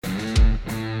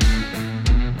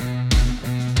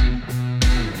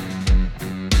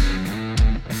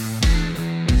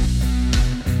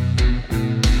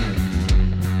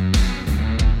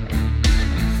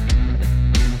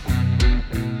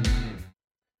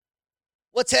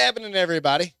What's happening,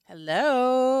 everybody?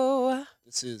 Hello.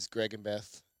 This is Greg and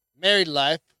Beth. Married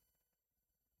life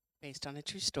Based on a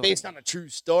true story. based on a true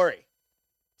story.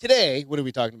 Today, what are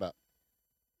we talking about?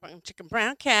 Brown chicken,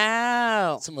 brown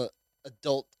cow. Some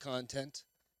adult content.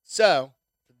 So,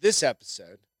 for this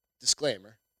episode,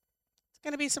 disclaimer: It's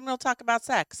going to be some real talk about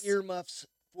sex. earmuffs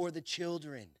for the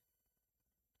children.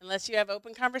 Unless you have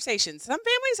open conversations. Some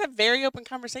families have very open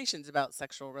conversations about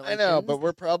sexual I relations. know, but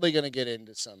we're probably going to get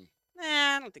into some. Nah,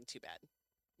 I don't think too bad.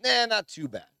 Nah, not too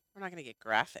bad. We're not going to get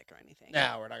graphic or anything.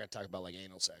 Nah, we're not going to talk about like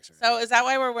anal sex or So is that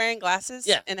why we're wearing glasses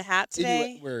Yeah. and a hat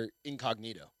anything. today? We're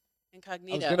incognito. I was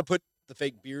Incognito. going to put the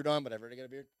fake beard on, but I've already got a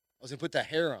beard. I was going to put the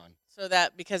hair on So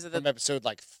that because of from the episode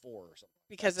like 4 or something.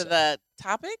 because of That's, the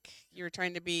topic, you were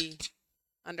trying to be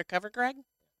undercover, Greg?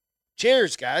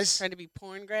 Cheers, guys. Trying to be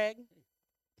porn, Greg?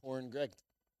 Porn Greg.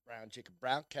 Brown chicken,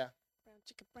 brown cow. Brown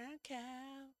chicken, brown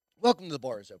cow. Welcome to the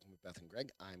Bar is Open with Beth and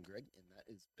Greg. I'm Greg, and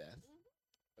that is Beth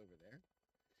over there.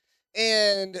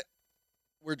 And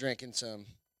we're drinking some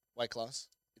White Claws.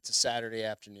 It's a Saturday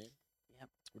afternoon. Yep.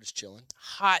 We're just chilling.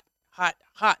 Hot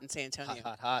in San Antonio.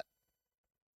 Hot. Like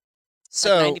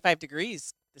So 95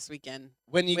 degrees this weekend.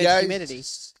 when you with guys, humidity.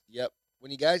 Yep.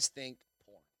 When you guys think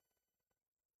porn,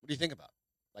 what do you think about?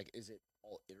 Like, is it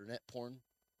all internet porn?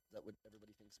 Is that what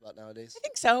everybody thinks about nowadays? I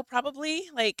think so, probably.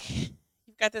 Like,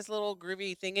 you've got this little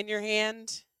groovy thing in your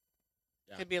hand.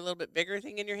 Yeah. Could be a little bit bigger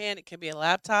thing in your hand. It could be a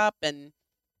laptop. And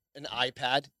An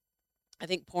iPad. I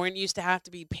think porn used to have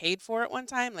to be paid for at one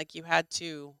time. Like, you had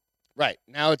to, Right.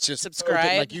 Now it's just open,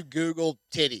 Subscribe. like you Google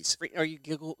titties. or you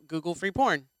Google free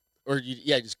porn. Or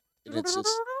just and it's just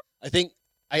I think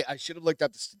I should have looked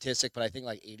up the statistic, but I think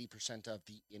like 80% of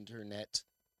the internet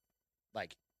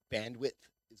like bandwidth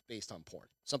is based on porn.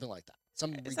 Something like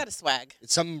that. Is that a swag?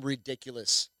 It's some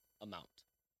ridiculous amount.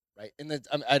 Right? And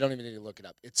I don't even need to look it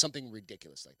up. It's something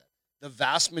ridiculous like that. The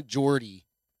vast majority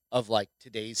of like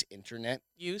today's internet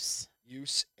Use?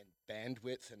 use and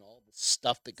bandwidth and all the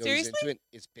stuff that goes Seriously? into it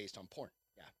is based on porn.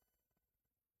 Yeah.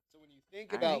 So when you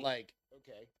think All about right. like,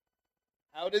 okay,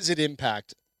 how does it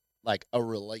impact like a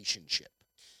relationship?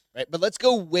 Right? But let's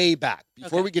go way back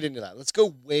before Okay. we get into that. Let's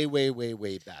go way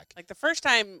back. Like, the first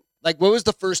time, Like what was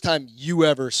the first time you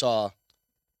ever saw,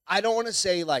 I don't want to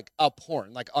say like a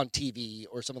porn, like on TV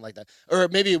or something like that. Or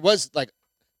maybe it was like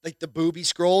the booby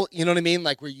scroll, you know what I mean?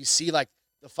 Like where you see like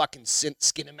the fucking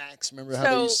Skinamax. Remember how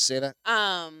they used to say that?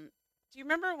 do you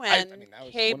remember when mean, that was one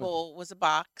of- cable was a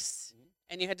box Mhm.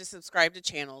 and you had to subscribe to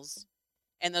channels?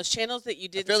 And those channels that you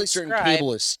I'm didn't fairly certain subscribe,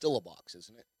 cable is still a box,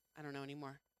 isn't it? I don't know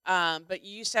anymore. But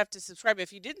you used to have to subscribe.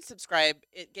 If you didn't subscribe,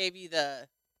 it gave you the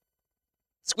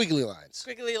Squiggly lines.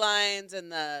 squiggly lines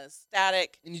and the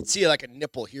static. And you'd see like a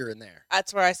nipple here and there.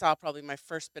 That's where I saw probably my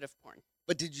first bit of porn.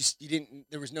 But you didn't,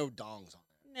 there was no dongs on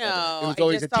it. No, It was I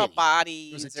always just a saw titty.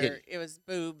 bodies, a or titty. it was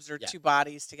boobs, or Yeah. two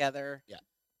bodies together. Yeah.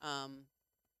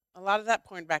 A lot of that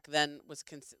porn back then was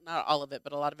not all of it,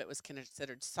 but a lot of it was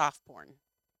considered soft porn,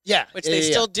 Yeah. which yeah, they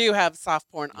yeah, still do have soft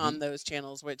porn Mhm. on those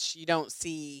channels, which you don't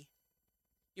see.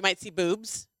 You might see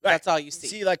boobs. Right. That's all you You see.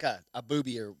 see like a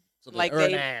booby or something, Like or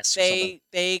an ass or something.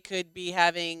 they could be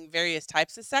having various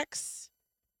types of sex,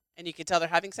 and you can tell they're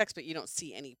having sex, but you don't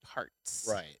see any parts.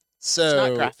 Right. It's not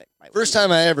So, graphic. by first any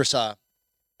time I means. ever saw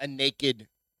a naked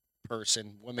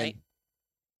woman, Right.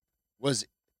 was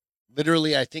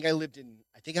literally, I think I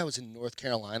was in North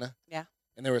Carolina. Yeah.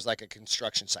 And there was like a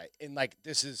construction site. And like,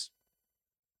 this is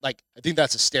like, I think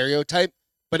that's a stereotype,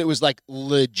 but it was like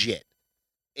legit.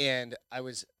 And I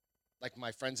was like,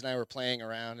 my friends and I were playing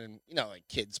around and, like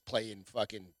kids playing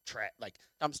fucking like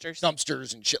Dumpsters.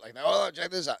 dumpsters and shit like that. Oh,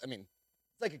 check this out. I mean,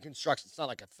 it's like a construction. It's not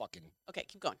like a fucking, Okay,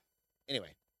 keep going.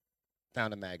 anyway,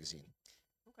 found a magazine.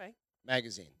 Okay.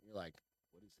 Magazine. You're like,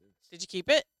 what is this? Did you keep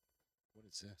it? What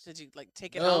is this? Did you like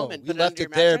take it No, home and we put it left under your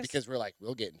it there mattress? because we're like,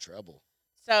 we'll get in trouble.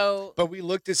 So But we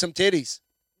looked at some titties.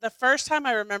 the first time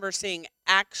I remember seeing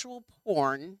actual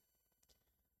porn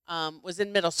was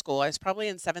in middle school. I was probably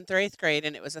in 7th or 8th grade,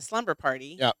 and it was a slumber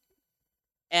party. Yep.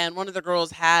 And one of the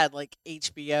girls had like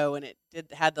HBO, and it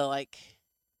had the like.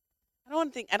 I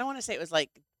don't want to say it was like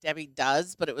Debbie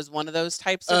Does, but it was one of those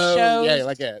types of shows.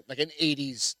 yeah, like an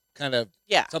 80s kind of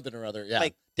Yeah. something or other. Yeah.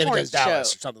 Like Debbie porn Does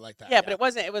Dallas show. or something like that. Yeah, but it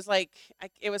wasn't. It was like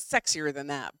it was sexier than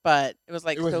that. But it was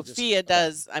like It wasn't just- Sophia okay.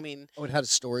 Does. I mean, Oh, it had a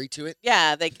story to it?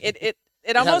 yeah, like it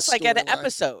had a almost like had storyline?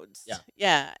 episodes. Yeah.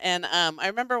 Yeah. And I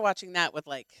remember watching that with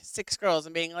like 6 girls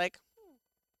and being like,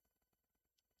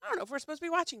 I don't know if we're supposed to be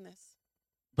watching this.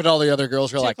 But all the other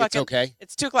girls were 2 like, o'clock it's in- okay.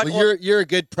 It's 2 o'clock. Well, you're a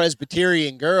good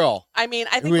Presbyterian girl. I mean,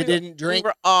 I think who we didn't drink. We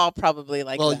were all probably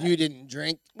like Well, that. you didn't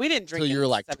drink. We didn't drink till you in were,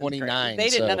 like, 7th grade. 29, They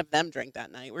did. None so- of them drank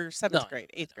that night. We were 7th No. grade,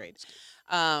 8th grade.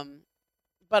 Um,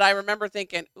 But I remember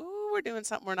thinking, ooh, we're doing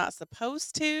something we're not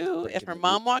supposed to. If Breaking her the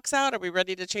mom walks out, are we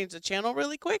ready to change the channel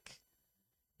really quick?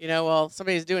 Well,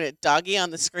 somebody's doing it doggy on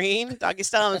the screen, doggy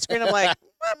style on the screen. I'm like,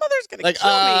 my mother's going to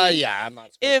kill me. Yeah, I'm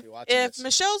not supposed to be watching If this.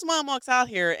 Michelle's mom walks out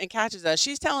here and catches us,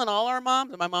 she's telling all our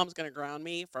moms, and my mom's going to ground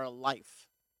me for life.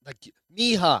 Like,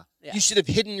 Mija, Yeah. you should have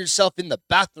hidden yourself in the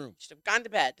bathroom. Should have gone to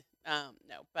bed.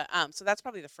 No, but so that's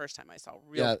probably the first time I saw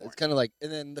real Yeah, porn. it's kind of like,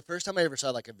 and then the first time I ever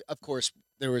saw, like, of course,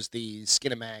 there was the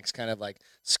Skinamax kind of like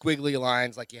squiggly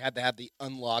lines, like you had to have the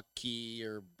unlock key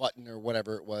or button or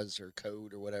whatever it was, or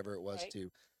code or whatever it was Right.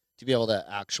 to be able to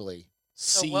actually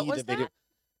see what was the video. that?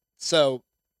 So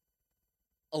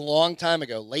a long time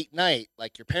ago, late night,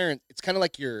 like your parent, it's kind of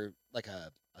like you're like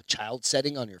a child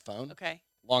setting on your phone. Okay.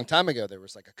 Long time ago, there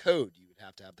was like a code. You would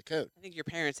have to have the code. I think your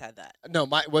parents had that. No,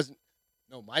 my it wasn't.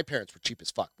 No, my parents were cheap as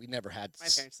fuck. We never had My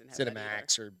parents didn't have that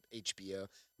Cinemax or HBO.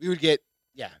 We would get,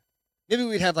 maybe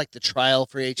we'd have like the trial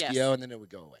for HBO, Yes. and then it would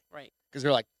go away Right. because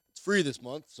they're like, it's free this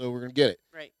month, so we're gonna get it.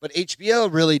 Right. But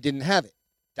HBO really didn't have it.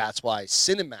 That's why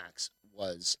Cinemax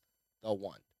was the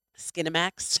one.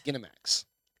 Skinamax. Skinamax,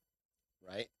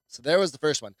 right? So there was the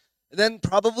first one, and then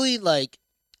probably like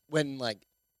when like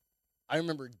I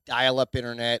remember dial-up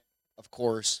internet, of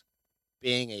course,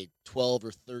 being a 12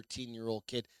 or 13-year-old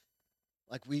kid.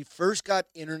 Like, we first got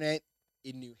internet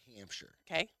in New Hampshire,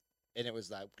 Okay. and it was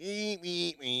like,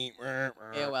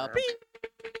 AOL.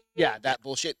 yeah, that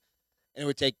bullshit. And it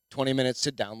would take 20 minutes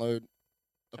to download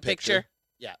a picture.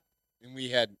 Yeah. And we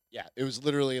had, it was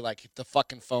literally like if the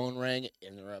fucking phone rang, it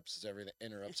interrupts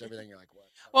everything. You're like, what?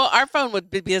 Well, our phone would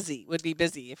be busy.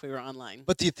 If we were online.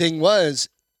 But the thing was,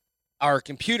 our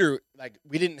computer, like,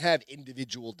 we didn't have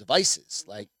individual devices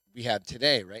like we have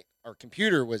today, right? Our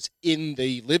computer was in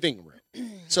the living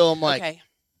room. So I'm like, okay.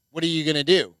 what are you going to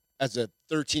do as a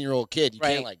 13-year-old kid? You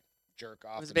Right. can't, like, jerk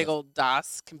off. It was a in big the- old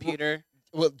DOS computer,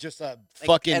 Well, just a like,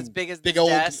 fucking as big as big this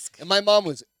old. desk. And my mom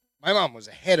was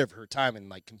ahead of her time in,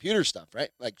 like, computer stuff,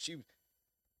 right? Like,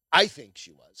 I think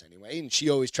she was anyway, and she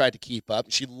always tried to keep up.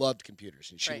 And she loved computers,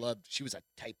 and she Right. was a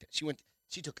typist.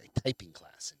 She took a typing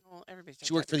class, and Well, everybody's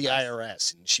she worked for the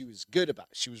IRS, and she was good about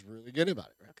it. She was really good about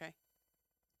it, right? Okay.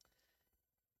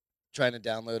 Trying to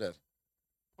download a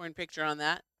Porn picture on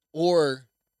that. or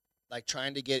like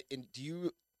trying to get in.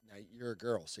 Now you're a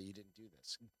girl, so you didn't do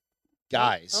this,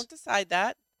 guys. Don't decide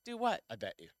that. Do what? I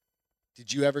bet you.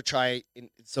 Did you ever try?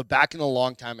 So back in a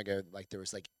long time ago, like there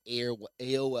was like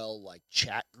AOL like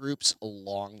chat groups a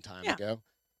long time Yeah. ago.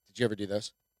 Did you ever do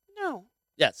those? No.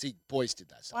 Yeah. See, boys did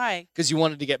that stuff Why? because you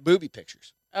wanted to get booby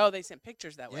pictures. Oh, they sent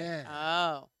pictures that way. Yeah.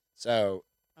 Oh. So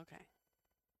Okay.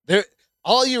 there,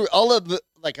 all of the,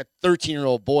 like a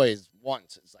 13-year-old boys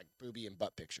wants is like booby and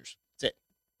butt pictures. That's it.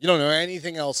 You don't know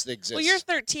anything else that exists. Well, you're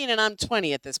 13 and I'm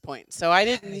 20 at this point, so I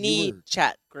didn't You need were-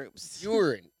 chat groups. You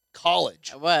were in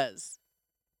college. I was.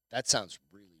 That sounds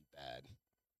really bad.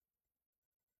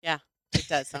 It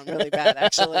does sound really bad,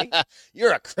 actually.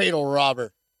 You're a cradle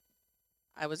robber,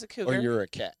 I was a or cougar. you're a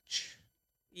catch.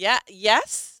 Yeah.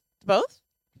 Yes. Both.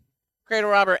 Cradle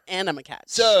robber and I'm a cat.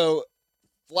 So,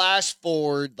 flash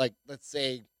forward, like let's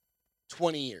say,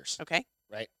 20 years, Okay.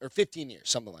 right, or 15 years,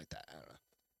 something like that. I don't know.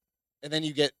 And then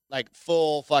you get like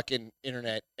full fucking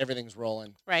internet. Everything's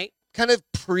rolling. Right. Kind of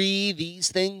pre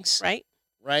these things, Right.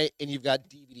 right? And you've got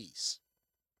DVDs.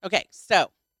 Okay.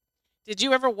 So, did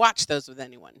you ever watch those with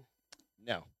anyone?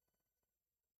 No.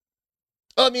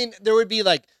 I mean, there would be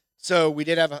like, so we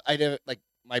did have, I did like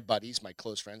my buddies, my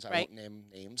close friends, I Right. won't name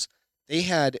names. They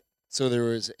had, so there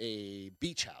was a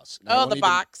beach house. And I Oh, won't the even-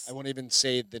 box. I won't even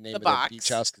say the name The of box. the beach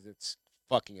house because it's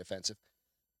fucking offensive.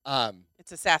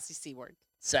 It's a sassy C word.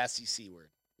 Sassy C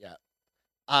word. Yeah.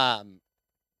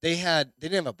 They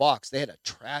didn't have a box. They had a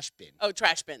trash bin. Oh,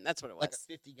 trash bin. That's what it was. Like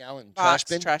a 50-gallon Box,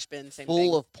 trash bin same full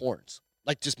thing. of porns.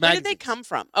 Like just Where magazines. did they come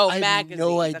from? Oh, I have magazines.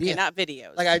 no Okay, idea. not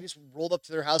videos. Like I just rolled up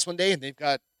to their house one day and they've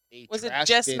got a was it trash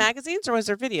just bin. magazines or was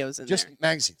there videos in Just there?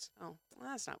 magazines. Oh, well,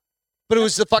 that's not. But it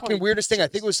was the That's fucking porn weirdest thing. I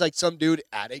think pictures. it was like some dude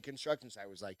at a construction site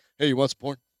was like, "Hey, you want some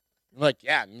porn?" I'm like,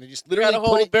 "Yeah." And they just Got literally a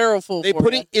whole put it. barrel full. They for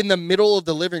put you. it in the middle of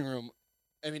the living room.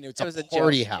 I mean, it's It was a a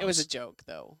party joke. house. It was a joke,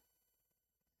 though.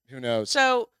 Who knows?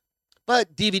 So,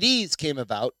 But DVDs came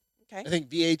about. okay. I think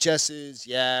VHSs,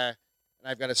 yeah. And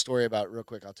I've got a story about real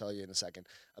quick. I'll tell you in a second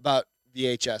about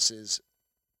VHSs.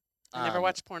 I never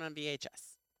watched porn on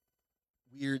VHS.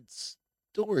 Weird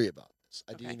story about this.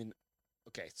 I Okay. didn't even.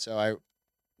 Okay, so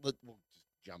we'll just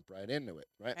jump right into it,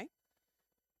 right? Okay.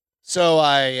 So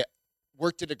I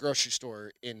worked at a grocery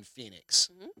store in Phoenix,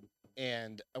 Mhm.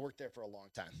 and I worked there for a long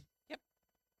time. Yep.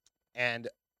 And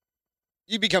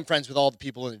you become friends with all the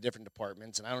people in the different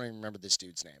departments, and I don't even remember this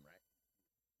dude's name, right?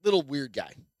 Little weird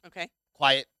guy, Okay.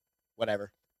 quiet,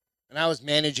 whatever. And I was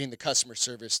managing the customer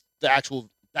service, the actual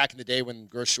back in the day when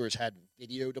grocery stores had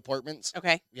video departments.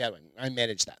 Okay. We had one. I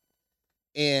managed that.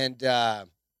 And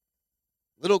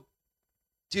little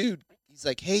dude, he's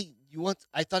like, hey,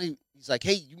 he's like,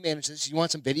 hey, you manage this. You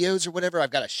want some videos or whatever?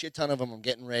 I've got a shit ton of them I'm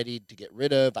getting ready to get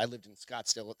rid of. I lived in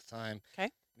Scottsdale at the time. Okay.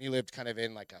 And he lived kind of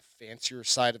in like a fancier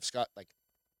side of like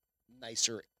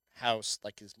nicer house,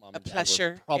 like his mom and dad were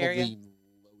pleasure probably area.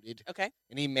 loaded. Okay.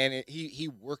 And he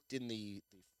worked in the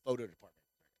photo department.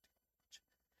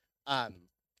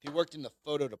 He worked in the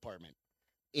photo department.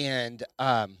 And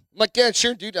I'm like, yeah,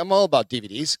 sure, dude. I'm all about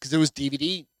DVDs because it was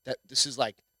DVD. This is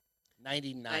like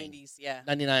 99, 90s, yeah.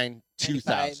 99,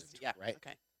 2000, 95s, yeah. right?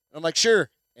 Okay. And I'm like, sure.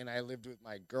 And I lived with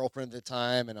my girlfriend at the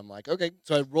time, and I'm like, okay.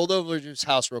 So I rolled over to his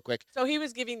house real quick. So he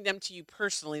was giving them to you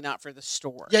personally, not for the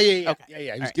store. Yeah. Okay. He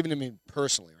was All right. giving them to me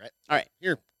personally, right? All right.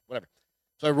 Here, whatever.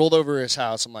 So I rolled over to his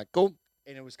house. I'm like, cool.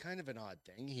 And it was kind of an odd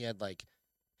thing. He had like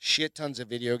shit tons of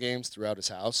video games throughout his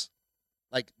house,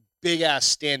 like big ass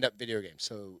stand up video games.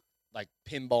 So like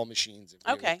pinball machines. And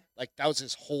video games. Okay. Like that was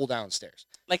his whole downstairs.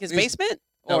 Like his He was- basement?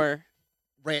 No. Or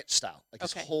Ranch style. Like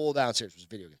his Okay. whole downstairs was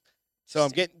video games. So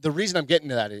the reason I'm getting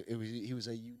to that, he was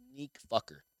a unique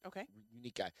fucker. Okay.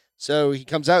 Unique guy. So he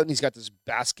comes out and he's got this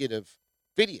basket of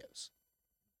videos.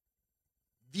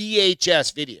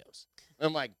 VHS videos. And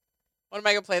I'm like, what am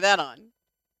I gonna play that on?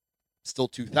 still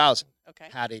 2000. Okay.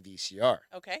 Had a VCR.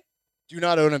 Okay. Do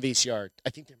not own a VCR. I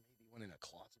think there may be one in a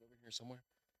closet over here somewhere.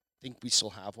 I think we still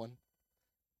have one.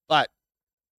 But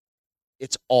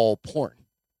it's all porn.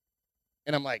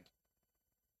 And I'm like,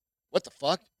 what the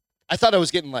fuck? I thought I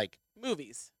was getting like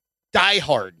Movies. Die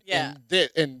Hard Yeah.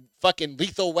 and fucking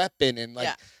Lethal Weapon and like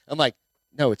Yeah. I'm like,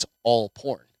 no, it's all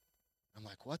porn. I'm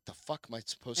like, what the fuck am I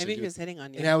supposed Maybe to he do? was hitting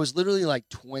on you. And I was literally like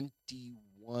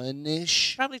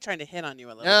 21-ish. Probably trying to hit on you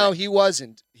a little No, bit. he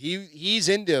wasn't. He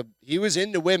was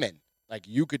into women. Like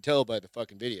you could tell by the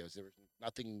fucking videos. There was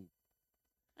nothing.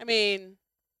 I mean,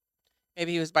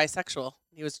 maybe he was bisexual.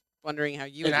 He was wondering how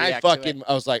you would And I react to it. fucking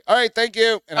I was like, all right, thank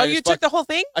you. And Oh, I you just took the whole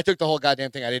thing? I took the whole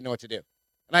goddamn thing. I didn't know what to do.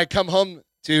 And I come home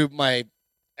to my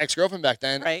ex-girlfriend back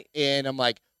then, Right. and I'm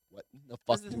like, what in the fuck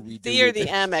Was it do we do? C or with the this?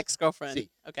 M ex-girlfriend? C.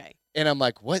 Okay. And I'm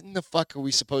like, what in the fuck are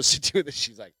we supposed to do with this?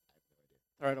 She's like,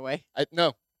 Throw it away.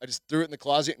 no. I just threw it in the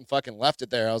closet and fucking left it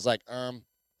there. I was like,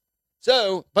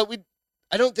 So, but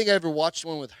I don't think I ever watched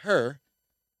one with her,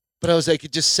 but I was like,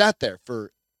 it just sat there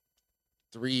for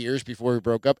 3 years before we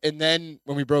broke up. And then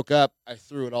when we broke up, I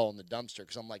threw it all in the dumpster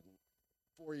because I'm like,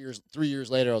 3 years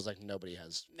later, I was like, nobody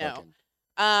has. No. Fucking.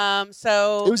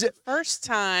 So It was the first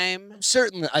time I'm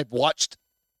certain that I've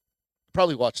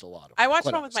probably watched a lot of them. I watched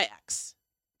quite one with my honest. ex.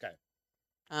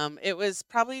 Okay. It was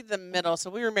probably the middle. So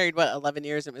we were married 11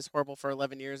 years. It was horrible for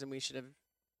 11 years, and we should have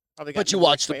probably. But gotten you divorced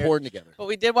watched the later. porn together. But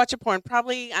we did watch a porn.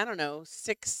 Probably I don't know,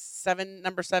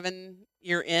 number 7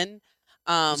 year in.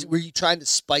 Were you trying to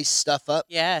spice stuff up?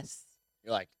 Yes.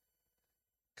 You're like,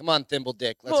 come on, thimble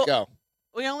dick, let's Well, go.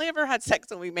 We only ever had sex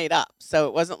when we made up, so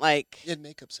it wasn't like You had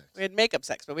makeup sex. we had makeup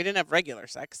sex, but we didn't have regular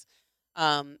sex.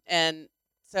 And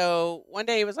so one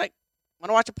day he was like, "Want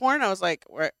to watch a porn?" I was like,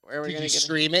 "Where are we Did going you to get it?"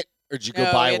 stream it or did you No,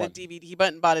 go buy we had one? a DVD. He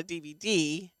went and bought a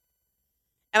DVD,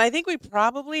 and I think we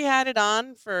probably had it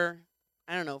on for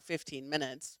 15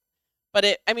 minutes. But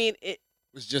it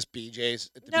Was just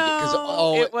BJ's at the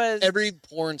no, beginning? it was every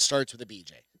porn starts with a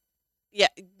BJ. yeah,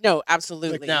 no,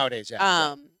 absolutely. Like nowadays,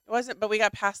 yeah. It wasn't, but we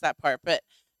got past that part. But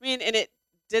I mean, and it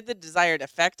did the desired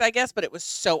effect, I guess, but it was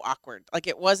so awkward. Like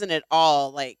it wasn't at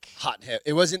all like Hot and heavy.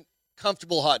 It wasn't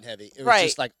comfortable hot and heavy. It was right.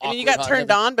 just like I mean, you awkward, got hot turned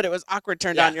and heavy. on, but it was awkward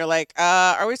turned Yeah. on. You're like,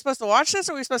 are we supposed to watch this?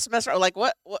 Or are we supposed to mess around? Like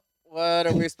what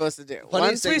are we supposed to do? Funniest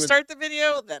Once thing we with- start the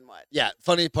video, then what? Yeah,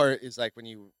 funny part is like when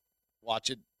you watch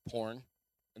it porn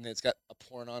and then it's got a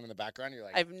porn on in the background, you're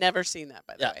like, I've never seen that,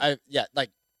 by the way. like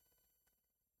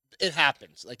it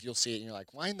happens. Like you'll see it and you're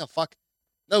like, why in the fuck?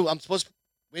 No, I'm supposed to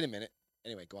wait a minute.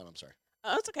 Anyway, go on, I'm sorry.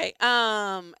 Oh, it's okay.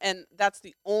 And that's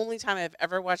the only time I've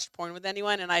ever watched porn with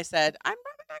anyone, and I said, I'm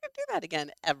probably not gonna do that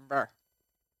again ever.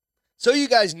 So you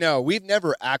guys know we've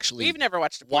never actually We've never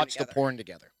watched a porn watched together. a porn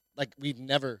together. Like we've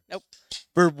never Nope.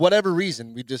 For whatever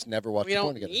reason, we've just never watched We a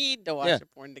porn don't together. need to watch Yeah. a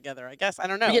porn together, I guess. I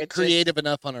don't know. We get It's just- creative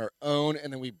enough on our own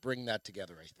and then we bring that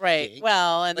together, I right. think.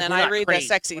 Well, and Like, then we're I not read crazy. the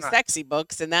sexy, We're not- sexy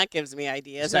books, and that gives me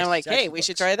ideas. And I'm like, Sexy, hey, sexy we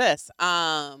should books. try this.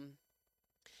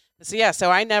 So yeah, so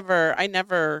I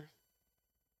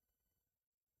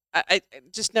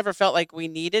just never felt like we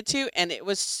needed to, and it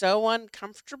was so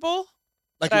uncomfortable.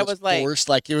 Like But I it was was like- forced.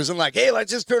 Like it wasn't like, hey,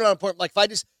 let's just turn on porn. Like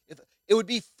if it would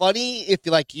be funny if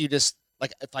you just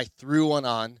like if I threw one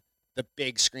on the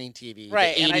big screen TV,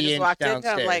 Right, the and I 80 just inch walked in,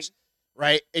 downstairs, I'm like,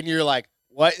 right, and you're like,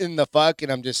 what in the fuck?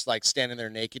 And I'm just like standing there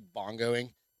naked,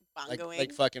 bongoing. Bongoing.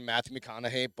 Like fucking Matthew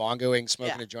McConaughey, bongoing,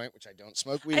 smoking Yeah. a joint, which I don't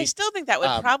smoke weed. I still think that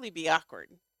would probably be awkward.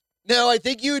 No, I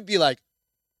think you would be like,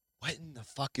 what in the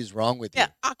fuck is wrong with you? Yeah,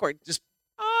 awkward. Just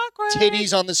awkward.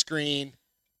 Titties on the screen.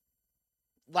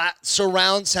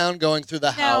 Surround sound going through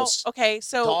the house. Okay,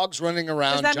 so dogs running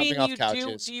around, does that jumping mean off you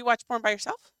couches. do you watch porn by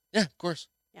yourself? Yeah, of course.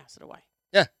 Yeah, so do I.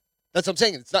 That's what I'm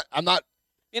saying. It's not. I'm not.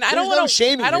 And I There's don't no want to.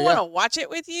 shame in I don't here, want yeah. to watch it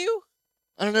with you,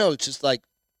 I don't know. It's just like,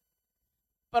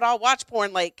 but I'll watch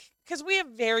porn because we have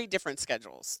very different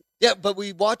schedules. yeah, but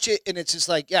we watch it and it's just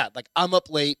like, yeah, like I'm up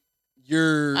late.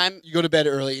 You go to bed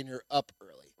early and you're up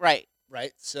early, Right.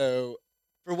 right? So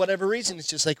for whatever reason, it's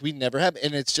just like we never have,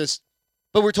 and it's just,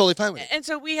 but we're totally fine with it. And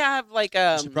so we have like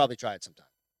We should probably try it sometime.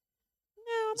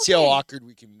 no, I'm See how okay. awkward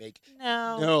we can make.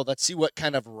 No. No, let's see what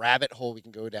kind of rabbit hole we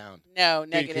can go down. No,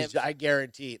 Dude, 'cause negative. I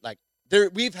guarantee, like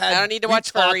we've had. I don't need to we've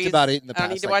watch talked furries. about it in the I past.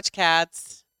 don't need to like, watch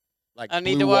cats. like I don't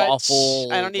need Blue to watch.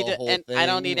 Waffle, I don't need the to. whole And I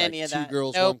don't thing, need any like of two that.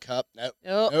 girls, Nope. one cup. Nope.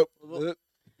 Nope. Nope.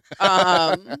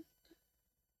 Um,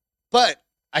 But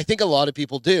I think a lot of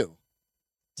people do.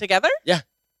 together?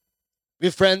 We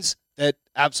have friends that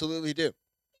absolutely do.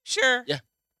 Sure. Yeah.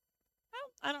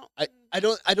 I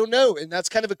don't. I don't know, and that's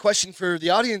kind of a question for the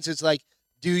audience. It's like,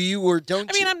 do you or don't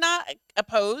I mean, you? I'm not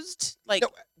opposed. Like, No,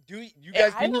 do you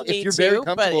guys? I do don't if need you're very to. But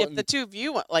comfortable, if the two of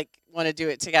you want to do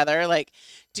it together, like,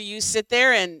 do you sit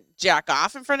there and jack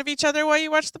off in front of each other while you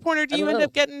watch the porn, or do I you don't end know.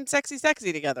 up getting sexy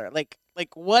together? Like,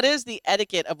 what is the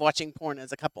etiquette of watching porn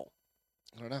as a couple?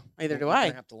 I don't know. Neither do We're gonna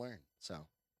I. have to learn. So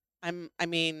I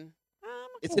mean,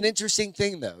 it's an interesting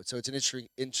thing, though. So it's an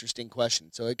interesting question.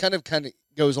 So it kind of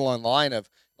goes along the line of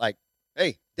like,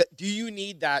 hey, do you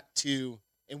need that to?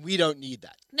 And we don't need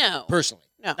that no. personally.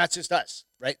 No. That's just us,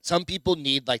 right? Some people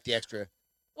need like the extra.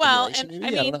 Well, and stimulation, I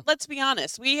maybe? I don't mean, know. let's be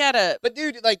honest. We had a But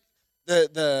dude, like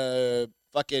the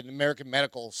fucking American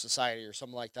Medical Society or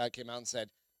something like that came out and said,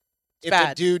 if a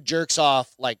bad. dude jerks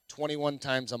off like 21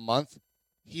 times a month,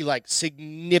 he like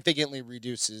significantly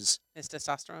reduces his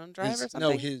testosterone drive his, or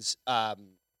something. his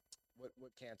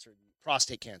what cancer?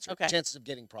 Prostate cancer. Okay. Chances of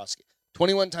getting prostate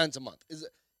 21 times a month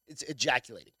it's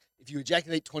ejaculating. If you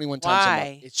ejaculate 21 times a Why?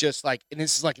 month, it's just like, and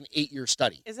this is like an 8-year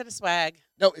study. Is it a swag?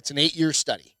 No, it's an 8-year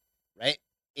study, right?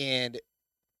 And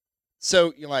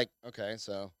so you're like, okay,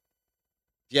 so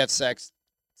if you have sex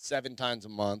 7 times a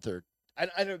month, or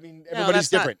I don't mean No, everybody's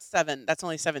that's not different. 7. That's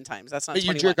only 7 times. That's not But you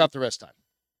 21. jerk off the rest of the time.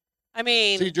 I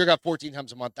mean, So you jerk off 14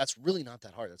 times a month. That's really not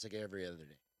that hard. That's like every other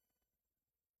day.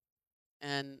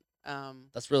 and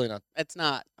That's really not. it's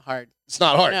not hard. It's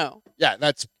not hard. No. Yeah,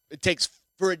 it takes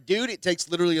for a dude. It takes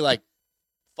literally like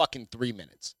fucking 3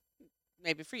 minutes.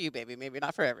 Maybe for you, baby. Maybe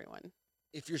not for everyone.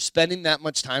 If you're spending that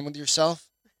much time with yourself,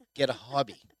 get a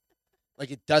hobby.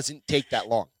 Like it doesn't take that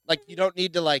long. Like you don't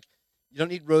need to you don't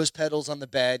need rose petals on the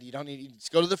bed. You don't need. You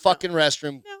just go to the fucking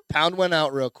restroom, No. pound one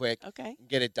out real quick, Okay. and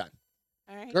get it done.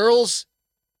 All right. Girls,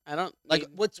 I don't like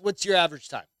need what's your average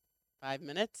time? 5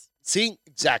 minutes. See,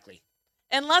 exactly.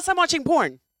 Unless I'm watching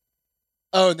porn.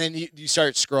 Oh, and then you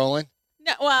start scrolling.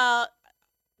 No, well,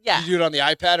 yeah, You do it on the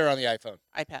iPad or on the iPhone?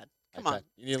 iPad. Come iPad. on.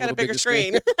 You need It's a got a little bigger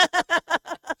screen.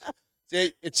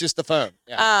 See, it's just the phone.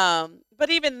 Yeah. But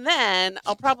even then,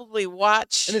 I'll probably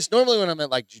watch. And it's normally when I'm at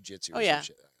like jujitsu. Oh, or yeah. some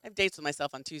shit. I have dates with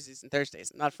myself on Tuesdays and Thursdays.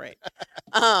 I'm not afraid.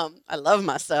 I love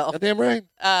myself. Goddamn right.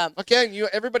 Um, Okay,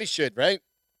 everybody should, right?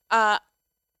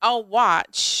 I'll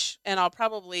watch, and I'll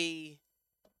probably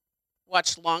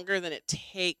watch longer than it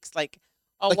takes. Like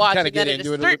I'll Like, you watch, kinda and then get at a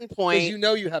into it a certain Because point, you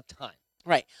know you have time.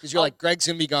 right? Because you're I'll- like, Greg's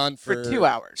going to be gone for 2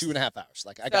 hours. 2.5 hours.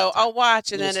 Like, I So got time. I'll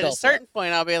watch, and Little then at a stealth certain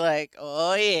point, I'll be like,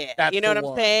 "Oh yeah," That's you know the what I'm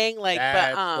one. saying? Like,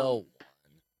 That's the but one.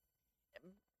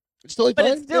 It's totally but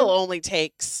fine. it still Yeah. only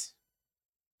takes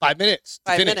 5 minutes.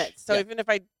 To 5 finish. minutes. So Yeah. even if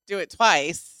I do it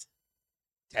twice,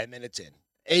 10 minutes in,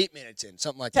 8 minutes in,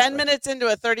 something like that. 10 right? minutes into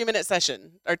a 30-minute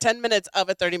session, or 10 minutes of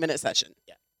a 30-minute session.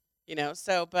 Yeah. You know.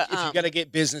 So, but If you got to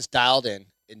get business dialed in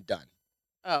and done.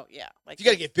 oh yeah, like If you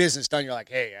got to get business done, you're like,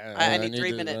 hey, I need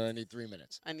 3 minutes. I need 3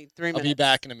 minutes. I need 3 I'll minutes. be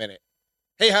back in a minute.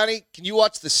 Hey, honey, can you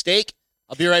watch the steak?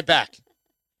 I'll be right back.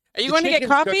 Are you The going to get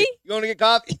chicken's coffee? cooking. You want to get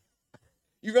coffee?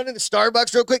 You run into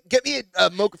Starbucks real quick? Get me a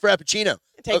mocha frappuccino.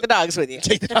 Take the dogs with you.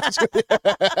 Take the dogs with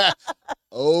you.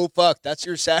 Oh, fuck. That's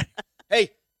your Saturday.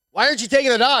 Hey, why aren't you taking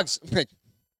the dogs?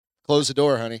 Close the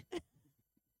door, honey.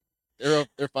 They're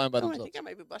fine by Oh, I themselves. think I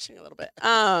might be blushing a little bit.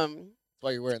 That's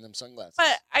why you're wearing them sunglasses.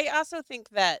 But I also think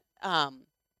that I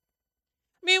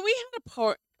mean, we had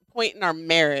a point in our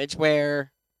marriage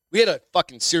where We had a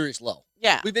fucking serious low.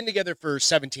 yeah, We've been together for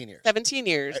 17 years. 17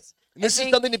 years. And this is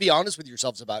think- something to be honest with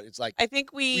yourselves about. It's like, I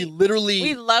think we we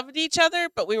literally loved each other,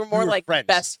 but we were more were like friends.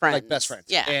 best friends. Like best friends.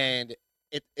 Yeah. And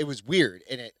it was weird,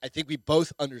 and I think we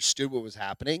both understood what was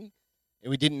happening, and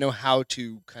we didn't know how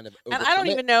to kind of And I overcome don't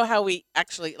it. even know how we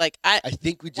actually like. I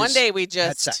think we just One day we had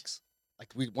just sex.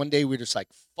 Like one day we were just like,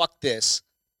 fuck this.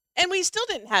 and we still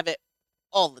didn't have it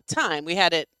all the time. We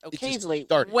had it just occasionally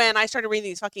started. when I started reading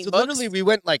these fucking So books. literally, we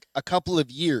went like a couple of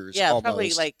years. Yeah, almost,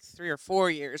 probably like 3 or 4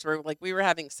 years where like we were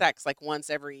having sex like once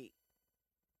every.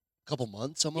 a couple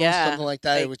months, almost Yeah, something like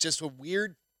that. It like- was just a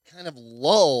weird kind of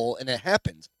lull, and it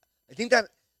happens. I think that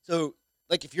so.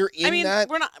 Like if you're in I mean, that,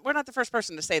 we're not the first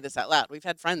person to say this out loud. We've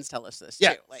had friends tell us this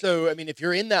yeah. too. Like, So I mean, if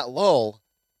you're in that lull,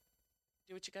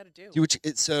 do what you got to do. do what you,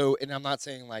 it's so. And I'm not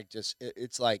saying like just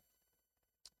it's like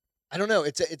I don't know.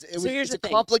 It's here's a the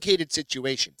thing. complicated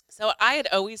situation. So I had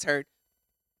always heard.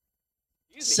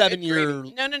 Excuse me, 7 good year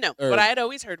gravy. No. or- What I had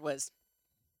always heard was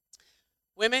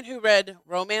women who read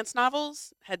romance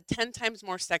novels had 10 times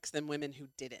more sex than women who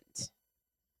didn't.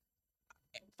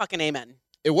 Fucking amen.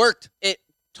 It worked. It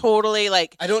totally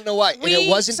like I don't know why, and it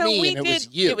wasn't me, and it was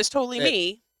you. It was totally that-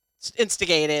 me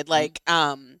instigated. Like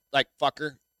like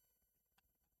fucker.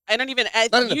 I don't even.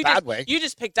 Not in a you bad just, way. You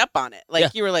just picked up on it. Like Yeah.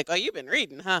 you were like, "Oh, you've been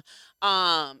reading, huh?"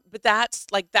 But that's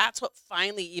what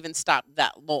finally even stopped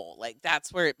that lull. Like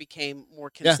that's where it became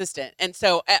more Yeah. consistent. And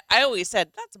so I always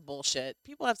said that's bullshit.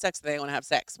 People have sex if they want to have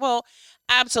sex. Well,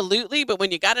 absolutely. But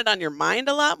when you got it on your mind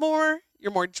a lot more,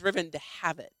 you're more driven to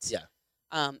have it. Yeah.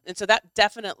 And so that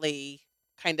definitely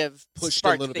kind of Pushed a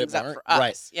sparked little bit things up more. for us.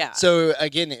 Right. Yeah. So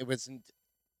again, it was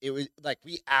like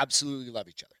we absolutely love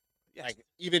each other. Yes. Like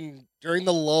even during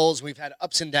the lulls, we've had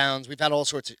ups and downs. We've had all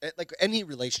sorts of like any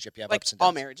relationship you have like ups and downs.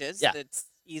 all marriages. Yeah. It's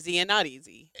easy and not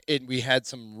easy. And we had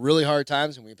some really hard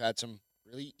times, and we've had some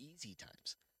really easy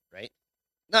times. Right?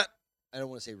 Not. I don't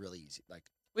want to say really easy. Like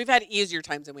We've had easier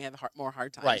times than we have more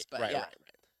hard times. right, but right, yeah.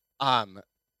 right.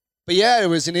 But yeah, it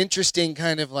was an interesting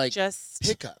kind of like Just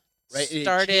pickup. Right? It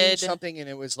started changed something, and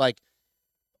it was like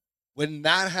when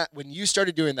when you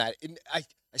started doing that, and I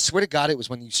swear to God, it was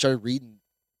when you started reading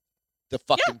the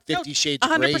fucking 50 Shades of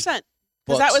Grey 100%. Because that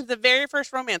books. was the very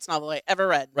first romance novel I ever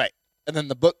read. Right. And then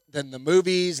the book, then the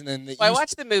movies, and then Well, I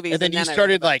watched the movies, and then you I read the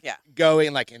started book, like yeah.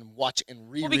 going like and watch and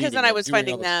rereading. Well, because then I it, was doing all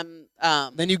finding the-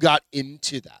 them. Then you got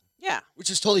into that, Yeah. which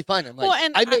is totally fine. I'm like, Well,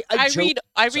 and I read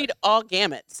sorry. read all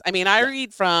gamuts. I mean, I Yeah.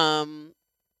 read from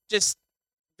just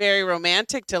very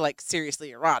romantic to like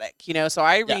seriously erotic. You know, so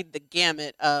I Yeah. read the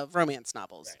gamut of romance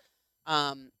novels.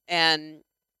 And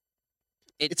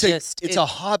It's a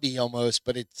hobby almost,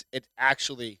 but it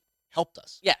actually helped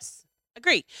us. Yes,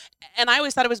 agree. And I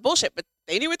always thought it was bullshit, but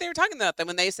they knew what they were talking about. Then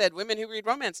when they said women who read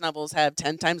romance novels have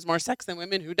 10 times more sex than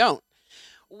women who don't.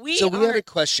 We had a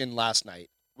question last night.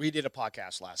 We did a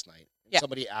podcast last night. And Yeah.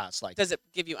 Somebody asked, like, does it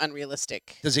give you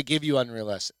unrealistic? does it give you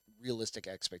unrealistic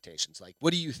expectations? Like,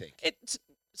 what do you think?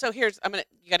 So here's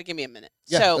you got to give me a minute.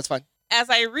 Yeah, so that's fine. as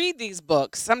I read these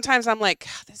books, sometimes I'm like,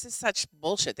 this is such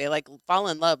bullshit. They like fall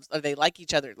in love or they like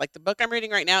each other. Like the book I'm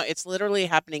reading right now, it's literally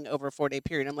happening over a 4-day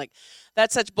period. I'm like,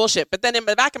 that's such bullshit. But then in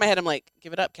the back of my head, I'm like,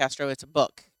 give it up, Castro. It's a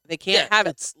book. They can't have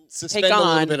it Suspend take a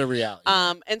little on. bit of reality.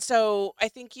 And so I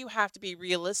think you have to be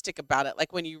realistic about it.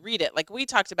 Like when you read it, like we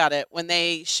talked about it, when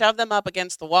they shove them up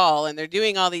against the wall and they're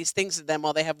doing all these things to them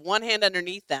while they have one hand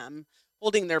underneath them,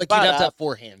 holding their like butt you'd have up. to have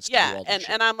 4 hands. To do Yeah, all the shit.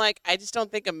 and I'm like, I just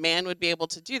don't think a man would be able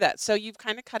to do that. So you've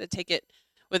kind of got to take it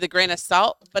with a grain of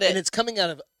salt. But and it's coming out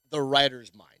of the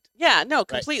writer's mind. yeah, no,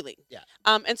 completely. Yeah.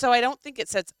 And so I don't think it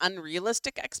sets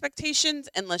unrealistic expectations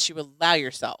unless you allow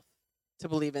yourself to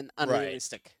believe in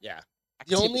unrealistic. Yeah.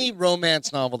 The only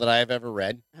romance novel that I have ever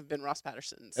read have been Ross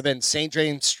Patterson's. have been St.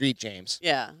 James Street James.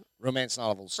 Yeah. Romance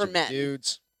novels For to men.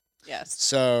 dudes. Yes.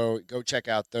 So go check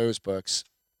out those books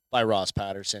by Ross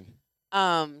Patterson.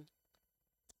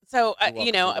 So You're welcome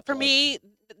you know, for the for plug. me,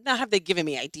 now have they given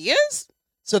me ideas?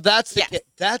 So that's Yes.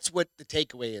 that's what the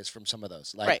takeaway is from some of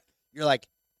those. Like Right. you're like,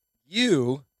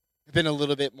 you have been a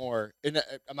little bit more. And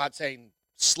I'm not saying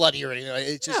slutty or anything.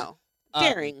 It's just No, um,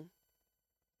 daring,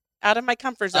 out of my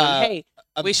comfort zone. Hey,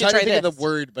 I'm we should trying try to think of this. the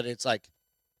word, but it's like,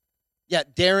 yeah,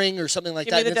 daring or something like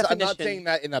Give me that. the And I'm not definition. saying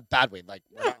that in a bad way. Like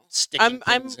we're No. not sticking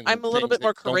I'm things in a little things bit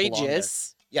more that don't belong there.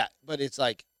 courageous Yeah, but it's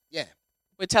like, yeah,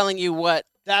 with telling you what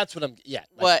that's what I'm. Yeah,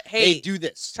 like, what. hey, Hey, do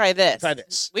this. try this. Try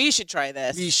this. We should try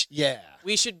this. Yeah.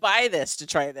 We should buy this to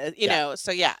try this. You Yeah. know.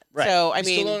 So yeah. Right. So I We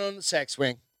mean, still don't own the sex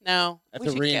swing. no, I have we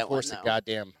to should get one reinforce the though.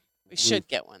 goddamn. We should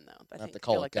get one though. I have think to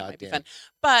call feel it like that might be goddamn. fun.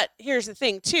 But here's the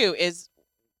thing too: is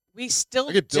we still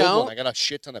I could build don't. one. I got a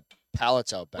shit ton of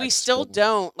pallets out back. We Just still build one.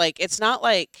 don't like. It's not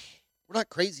like We're not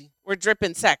crazy. we're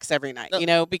dripping sex every night. No. You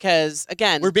know, because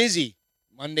again, We're busy.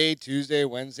 Monday, Tuesday,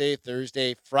 Wednesday,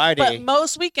 Thursday, Friday but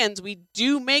most weekends we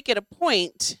do make it a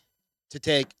point to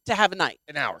take to have a night.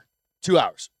 an hour. 2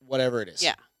 hours, whatever it is.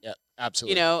 Yeah. Yeah,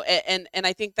 absolutely. You know, and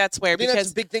I think that's where I think that's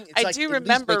because a big thing. It's I like, do at least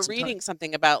remember make some time. reading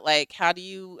something about like how do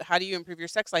you improve your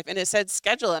sex life, and it said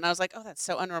schedule, and I was like, oh, that's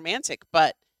so unromantic.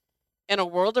 But in a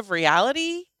world of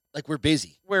reality, Like, we're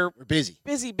busy. we're We're busy.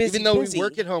 busy, Even though busy. we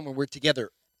work at home and we're together.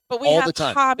 but we all have the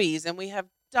time. hobbies, and we have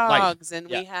dogs, and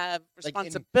Yeah. we have Like, and-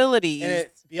 responsibilities. And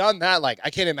beyond that, like, I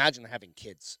can't imagine having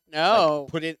kids. no,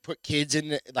 Like, put kids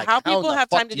in. Like, how in people the have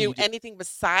fuck time to do anything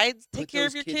besides take put care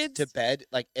of those your kids? to bed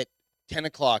like at 10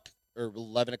 o'clock or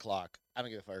 11 o'clock. I don't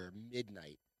give a fuck. Or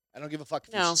midnight. I don't give a fuck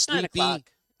if No, you're 9 sleepy. o'clock.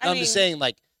 I'm just saying,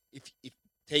 like, if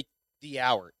take the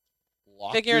hour,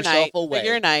 lock figure a yourself night, away.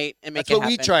 figure a night, and make That's it what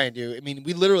happen. we try and do. I mean,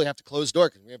 we literally have to close the door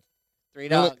because we have 3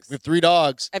 dogs. We have 3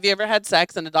 dogs. Have you ever had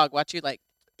sex and a dog watch you like,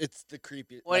 It's the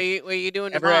creepy. what are you doing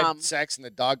to Ever mom? had sex and the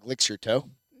dog licks your toe?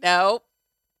 No.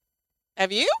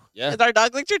 Have you? Yeah, Has our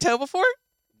dog licked your toe before?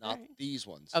 not Alright. these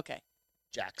ones. Okay.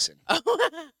 Jackson.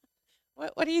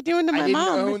 What are you doing to my I didn't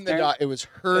mom? own the mister? dog. It was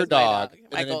her It was my dog, dog,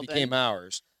 and my then it golden. became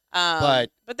ours. But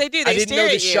they do. They I didn't stare know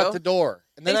to at you. shut the door,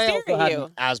 and then They I stare also at had you.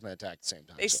 an asthma attack at the same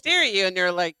time. They so- stare at you, and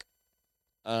you're like,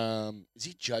 Is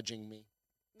he judging me?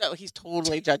 no, he's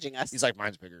totally judging us. He's like,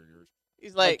 mine's bigger than yours.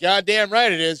 He's Like, like, goddamn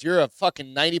right it is. You're a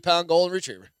fucking 90-pound golden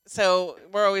retriever. so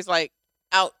we're always like,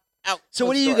 out. So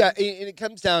what close do you the door. got? And it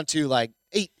comes down to like,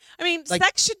 hey, I mean, like-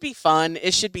 sex should be fun.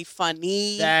 It should be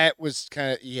funny. that was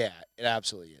kind of it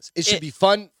absolutely is. It should It- be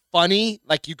funny.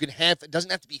 Like you can have. It doesn't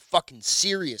have to be fucking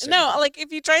serious. no, every like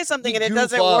if you try something We and it goof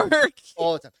doesn't off. work,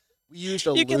 all the time. We used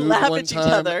a You can lube laugh one at each time,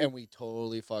 other. and we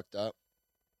totally fucked up.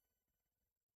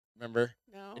 Remember?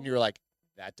 no. And you were like,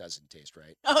 that doesn't taste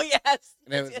right. Oh yes.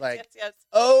 And it was yes, like- yes.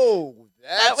 Oh,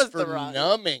 that's was for the wrong-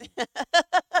 numbing.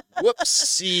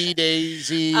 Whoopsie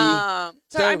daisy. So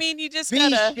So, I mean, you just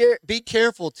gotta. be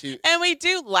careful too. And we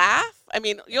do laugh. I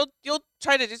mean, you'll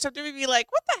try to do something and be like,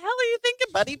 "What the hell are you thinking,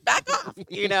 buddy? Back off!"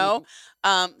 You know.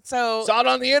 So Saw it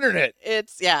on the internet.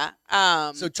 it's yeah.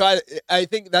 So try. I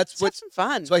think that's Let's have what. some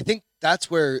fun. So I think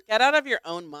that's where. Get out of your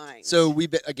own mind. So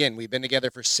we've been together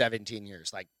for 17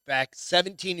 years. Like back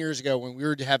 17 years ago when we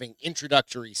were having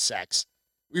introductory sex,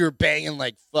 we were banging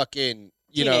like fucking.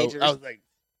 Teenagers. I was like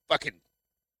fucking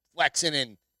flexing,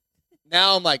 and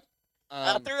now I'm like,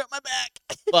 I threw up my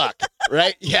back. fuck,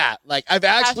 right? Yeah, like I've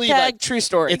actually Hashtag like true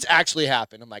story. it's actually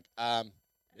happened. I'm like, I think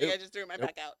I nope, just threw my nope.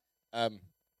 back out.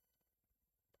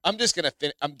 I'm just gonna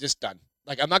I'm just done.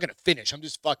 Like I'm not gonna finish. I'm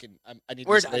just fucking. I need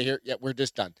We're to stay done. here. Yeah, we're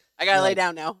just done. I gotta You're lay like-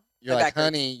 down now. You're My like, back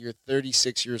hurts. honey, you're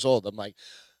 36 years old. I'm like,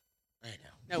 I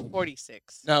know. No,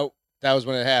 46. No, that was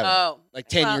when it happened. Oh, Like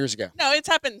 10 well, years ago. no, it's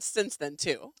happened since then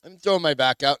too. I'm throwing my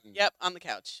back out. And, Yep, on the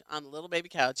couch, on the little baby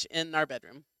couch in our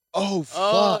bedroom. Oh, fuck.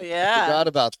 Oh, I yeah. forgot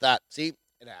about that. See,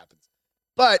 it happens.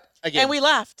 But again, And we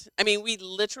laughed. I mean, we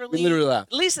literally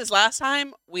laughed. at least this last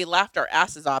time, we laughed our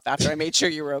asses off after I made sure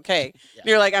you were okay. Yeah.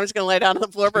 You're like, I'm just gonna lay down on the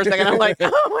floor for a second. I'm like,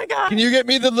 oh my god. Can you get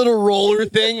me the little roller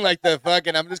thing? Like the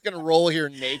fucking, I'm just going to roll here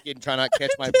naked and try not to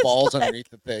catch my Just balls like- underneath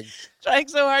the thing. Trying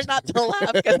so hard not to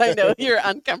laugh because I know you're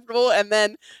uncomfortable, and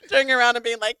then turning around and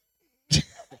being like, threw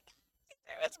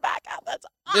his back out. That's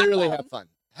awesome. Literally have fun.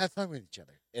 Have fun with each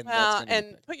other. And that's Well, gonna be and the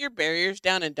thing. put your barriers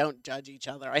down and don't judge each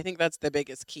other. I think that's the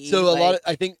biggest key. So a lot like, of,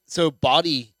 I think, so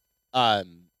body,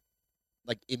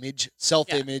 like image,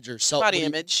 self-image or self body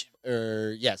image.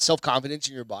 or self-confidence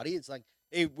in your body. It's like,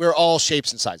 hey, we're all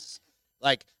shapes and sizes.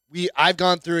 Like I've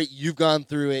gone through it, you've gone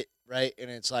through it, right? And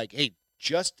it's like, hey,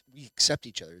 we accept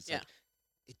each other. It's Yeah. like,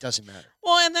 it doesn't matter.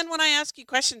 Well, and then when I ask you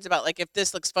questions about like if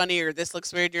this looks funny or this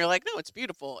looks weird, you're like, no, it's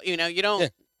beautiful. You know, you don't. Yeah.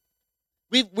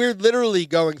 We're literally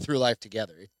going through life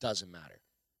together. It doesn't matter.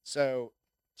 So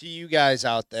to you guys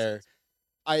out there,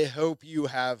 I hope you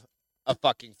have a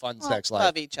fucking fun Well, sex life,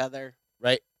 love each other.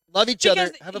 right? Love each Because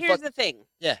other. Have a here's fun. the thing.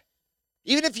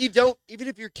 Even if you don't, even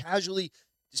if you're casually,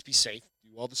 just be safe.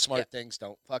 Do all the smart things.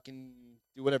 Don't fucking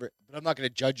do whatever. But I'm not going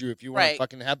to judge you if you want Right. to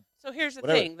fucking have. So here's the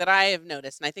Whatever. thing that I have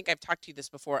noticed, and I think I've talked to you this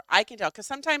before. I can tell because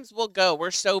sometimes we're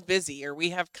so busy, or we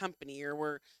have company, or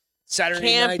we're Saturday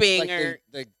Camping nights,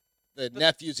 like or- the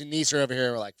nephews and niece are over here.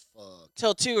 And we're like, fuck.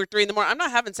 till 2 or 3 in the morning. I'm not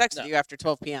having sex No. with you after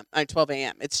 12 p.m. 12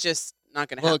 a.m. It's just not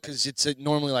going to Well, happen. because it's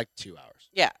normally like 2 hours.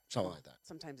 Yeah. Something like that.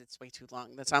 Sometimes it's way too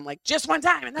long. That's why I'm like, just one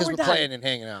time, and then Because we're we're done. playing and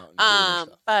hanging out. And doing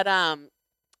stuff. But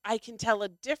I can tell a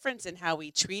difference in how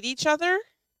we treat each other.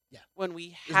 Yeah. When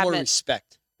we There's more haven't.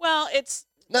 respect. Well, it's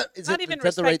Not, is not it, even is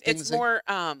that the respect. right thing to It's say? more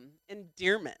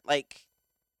endearment. Like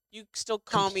you still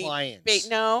call me. Compliance.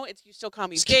 No, it's you still call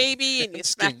me Skin- baby, and you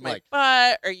smack skin, my like,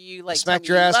 butt, or you like smacked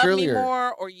tell me your you ass love earlier. me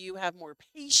more, or you have more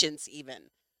patience even.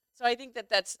 So I think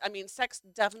that's. I mean, sex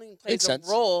definitely plays Makes a sense.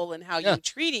 role in how Yeah. you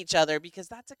treat each other because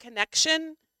that's a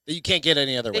connection That you can't get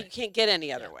any other that way. you can't get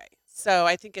any other Yeah. way. So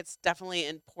I think it's definitely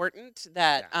important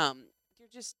that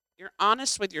you're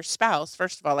honest with your spouse.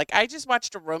 First of all, like I just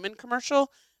watched a Roman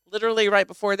commercial literally right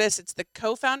before this. It's the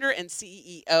co-founder and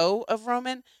CEO of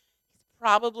Roman. He's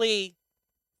probably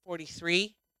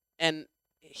 43, and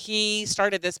he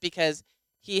started this because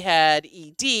he had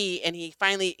ED, and he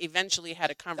finally eventually had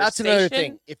a conversation. That's another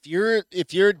thing. If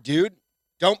you're a dude,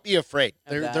 don't be afraid.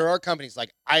 Of that. There are companies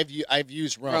like I've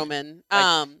used Roman. Roman.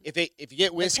 Like, if you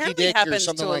get whiskey apparently dick or happens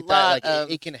something to a like that, like lot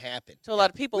it can happen to a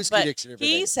lot of people. Whiskey But dicks and he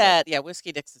everything. said,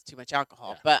 whiskey dicks is too much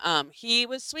alcohol. Yeah. But he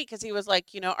was sweet because he was like,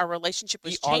 our relationship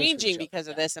was Be honest with changing each other, because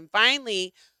of yeah. this. And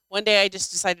finally, one day I just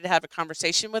decided to have a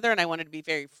conversation with her, and I wanted to be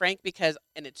very frank because,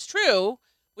 and it's true,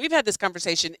 we've had this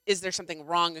conversation. Is there something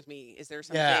wrong with me? Is there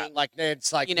something? Yeah, like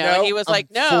it's like and he was I'm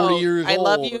like, no, 40 years I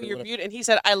love old you. or You're whatever. beautiful. And he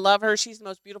said, I love her. She's the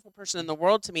most beautiful person in the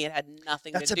world to me. It had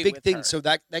nothing That's to a do big with thing. her. So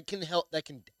that can help. That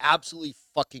can absolutely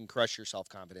fucking crush your self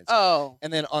confidence. Oh,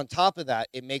 And then on top of that,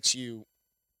 it makes you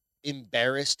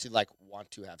embarrassed to like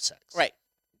want to have sex. right.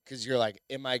 Because you're like,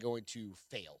 am I going to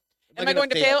fail? Am I going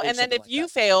to fail? And then if you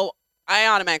fail, I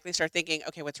automatically start thinking,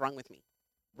 okay, what's wrong with me?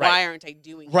 Right. Why aren't I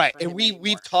doing it Right. for And him we've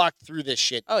anymore? talked through this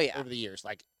shit Oh, yeah. over the years.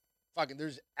 Like, fucking,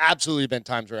 there's absolutely been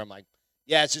times where I'm like,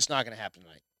 yeah, it's just not going to happen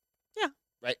tonight. Yeah.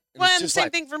 Right. And Well, it's and the just same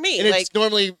like, thing for me. and like, it's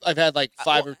normally I've had like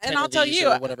 5 or 10 and I'll of tell these you,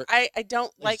 or whatever. I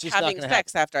don't like just not having gonna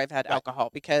sex after I've had Right. alcohol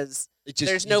because It just,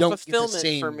 there's you no don't get the fulfillment for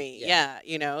same- me. yeah.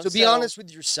 Yeah, So be honest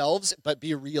with yourselves, but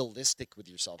be realistic with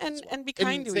yourself. and as well. and be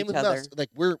kind to same each with other. us. Like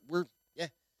we're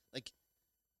like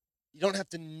you don't have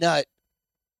to nut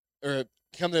or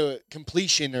come to a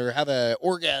completion or have an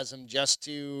orgasm just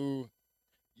to.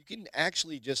 You can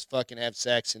actually just fucking have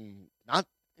sex and not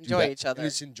do Enjoy that. each other. And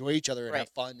just enjoy each other and Right. have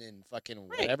fun and fucking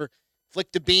Right. whatever.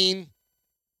 Flick the bean,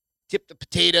 tip the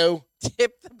potato,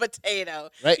 Tip the potato.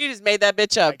 right? You just made that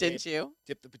bitch up, I didn't did. you?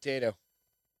 Tip the potato.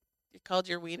 You called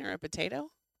your wiener a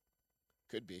potato?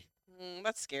 Could be.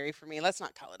 That's scary for me. Let's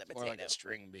not call it a More potato. like a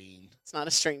string bean. It's not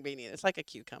a string bean either. It's like a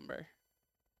cucumber.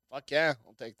 Fuck yeah,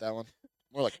 I'll take that one.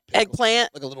 More like a pickle.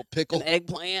 Eggplant. Like a little pickle. An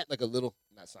eggplant. Like a little.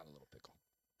 That's not a little pickle.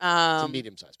 It's a Um,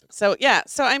 medium-sized pickle. So yeah,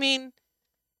 so I mean,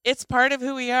 it's part of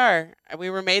who we are. We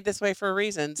were made this way for a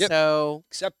reason. Yep. So,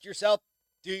 Accept yourself.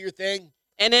 Do your thing.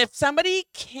 and if somebody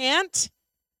can't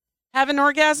have an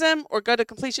orgasm or go to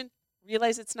completion,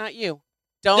 realize it's not you.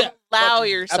 Don't Yeah, allow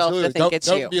fucking- yourself absolutely. to think it's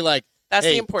don't you. be like, That's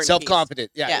hey, the important piece.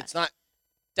 self-confident. Yeah, Yeah. it's not.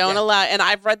 Don't yeah. allow. And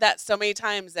I've read that so many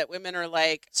times that women are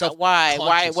like, Self- why?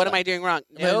 conscious What am stuff. I doing wrong?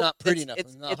 Am I not pretty it's, enough?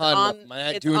 It's, Am I not it's hot on, enough? Am I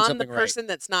not it's doing on the something right? person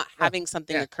that's not having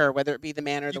something Yeah. occur, whether it be the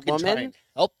man or You the can try woman, and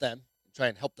help them. Try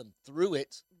and help them through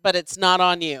it. but it's not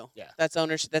on you. Yeah. That's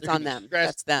ownership. That's There on could be them. stress.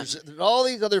 That's them. There's all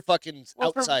these other fucking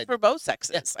Well, outside. for both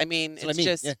sexes. I mean, That's it's what I mean,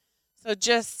 just yeah. so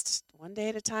just one day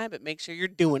at a time, but make sure you're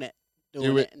doing it, Do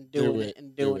doing it, it, and do doing it, it,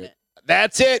 and do doing it. it.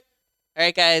 That's it. All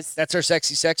right, guys. That's our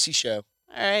sexy show.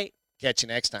 All right. Catch you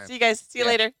next time. See you guys. See you Yeah.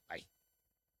 later. Bye.